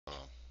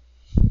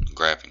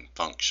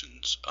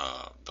functions.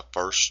 The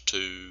first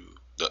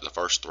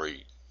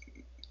three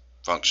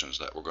functions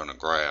that we're going to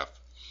graph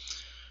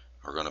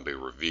are going to be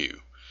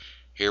review.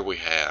 Here we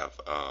have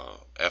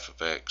f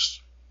of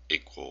x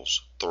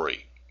equals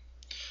 3.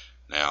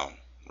 Now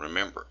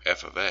remember,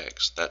 f of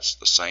x, that's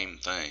the same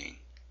thing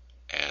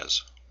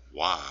as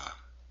y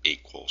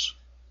equals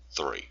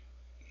 3.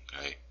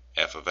 Okay,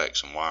 f of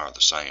x and y are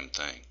the same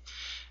thing.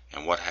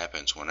 And what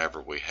happens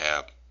whenever we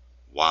have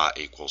y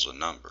equals a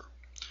number?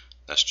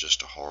 That's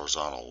just a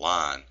horizontal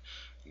line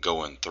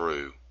going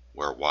through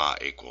where y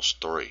equals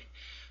 3.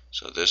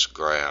 So this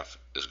graph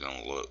is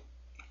going to look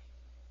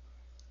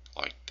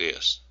like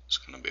this. It's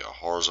going to be a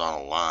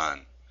horizontal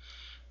line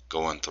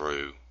going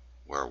through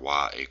where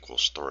y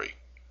equals 3. Okay.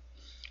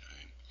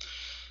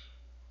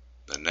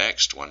 The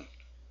next one,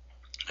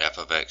 f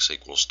of x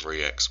equals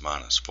 3x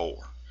minus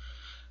 4.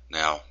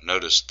 Now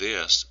notice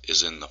this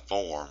is in the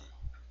form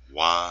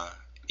y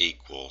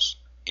equals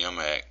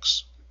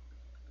mx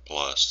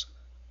plus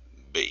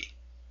b.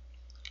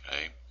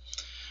 Okay,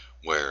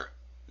 where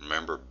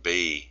remember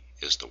b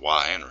is the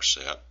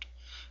y-intercept.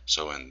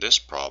 So in this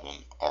problem,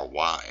 our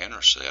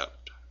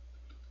y-intercept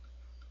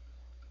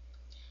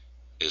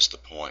is the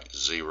point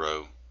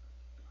 0,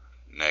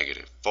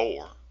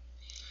 -4,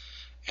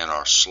 and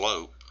our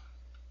slope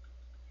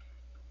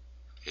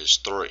is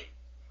 3.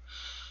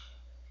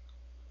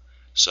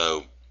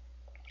 So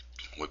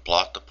we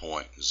plot the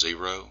point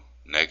 0,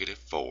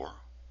 -4,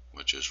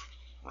 which is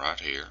right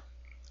here.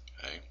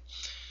 Okay.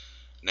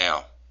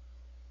 Now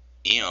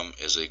m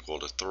is equal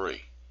to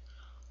 3,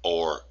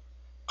 or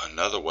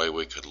another way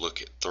we could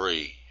look at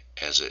 3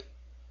 as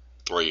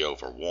 3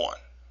 over 1.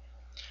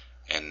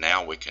 And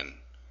now we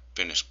can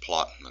finish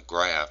plotting the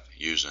graph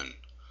using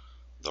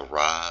the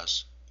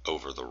rise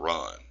over the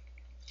run.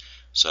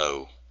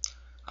 So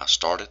I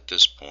start at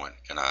this point,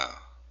 and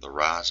the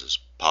rise is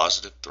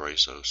positive 3.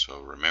 So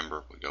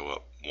remember, we go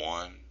up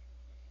 1,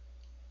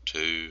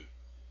 2,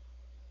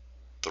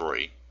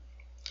 3,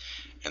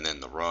 and then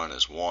the run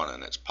is 1,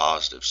 and it's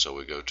positive, so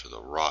we go to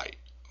the right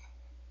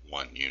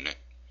 1 unit,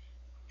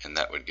 and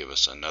that would give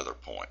us another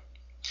point.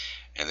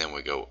 And then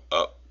we go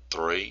up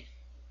 3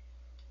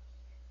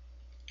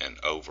 and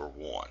over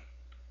 1,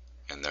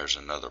 and there's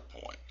another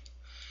point.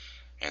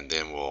 And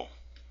then we'll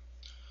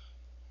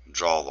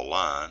draw the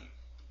line,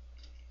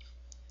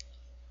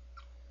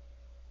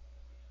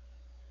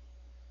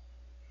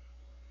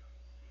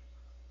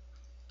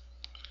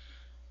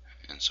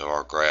 and so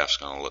our graph's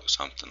going to look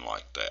something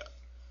like that.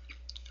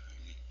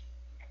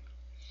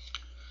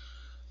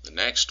 The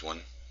next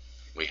one,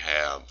 we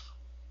have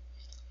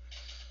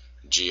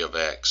g of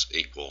x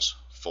equals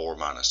 4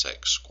 minus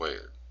x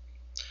squared.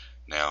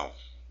 Now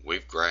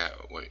we've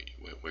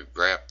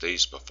graphed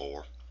these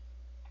before.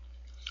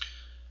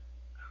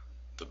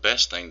 The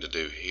best thing to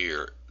do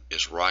here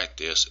is write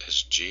this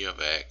as g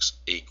of x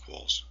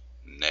equals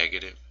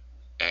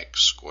 -x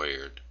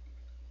squared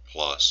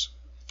plus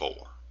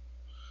 4.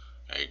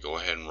 Okay, go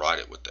ahead and write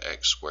it with the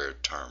x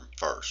squared term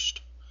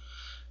first.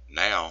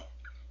 Now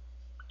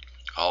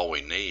all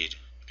we need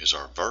is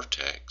our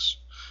vertex.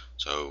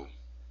 So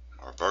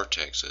our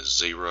vertex is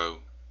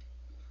 0,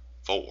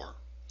 4.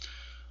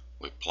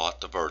 We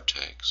plot the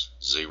vertex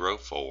 0,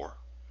 4,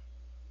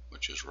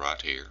 which is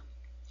right here,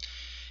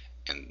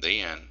 and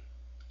then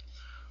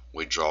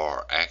we draw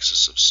our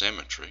axis of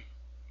symmetry.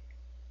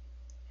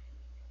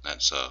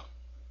 That's a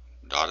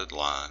dotted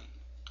line,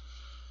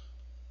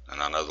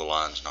 and I know the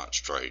line's not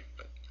straight,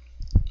 but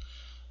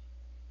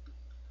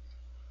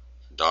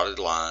dotted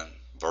line,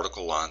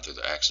 vertical line through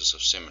the axis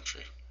of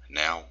symmetry.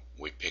 Now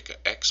we pick an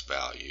x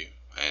value,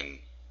 and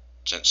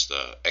since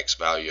the x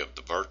value of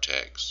the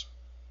vertex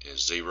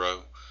is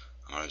 0,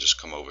 I'm going to just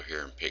come over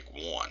here and pick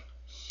 1.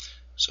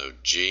 So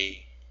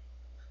g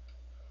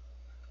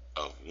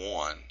of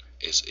 1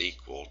 is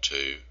equal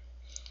to,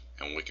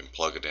 and we can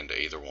plug it into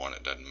either one,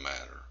 it doesn't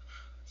matter,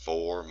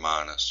 4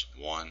 minus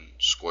 1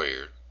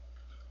 squared,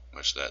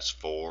 which that's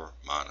 4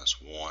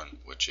 minus 1,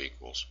 which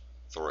equals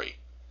 3.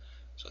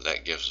 So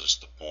that gives us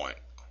the point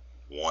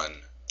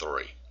 1,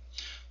 3.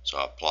 So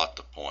I plot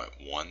the point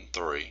 1,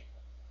 3,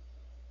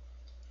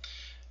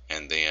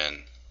 and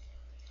then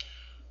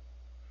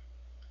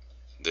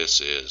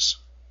this is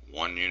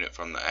 1 unit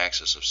from the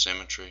axis of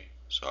symmetry,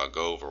 so I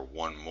go over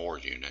 1 more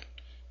unit,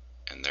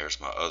 and there's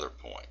my other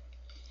point.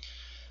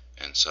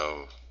 And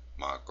so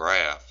my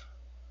graph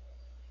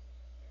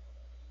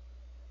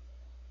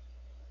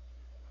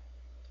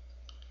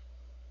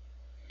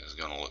is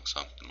going to look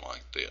something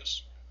like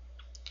this.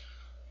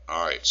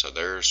 Alright, so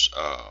there's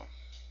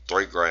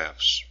 3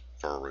 graphs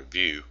for a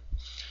review.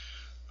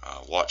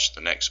 Watch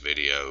the next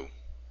video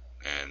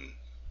and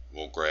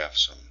we'll graph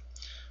some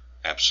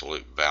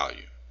absolute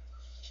value.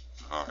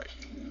 Alright.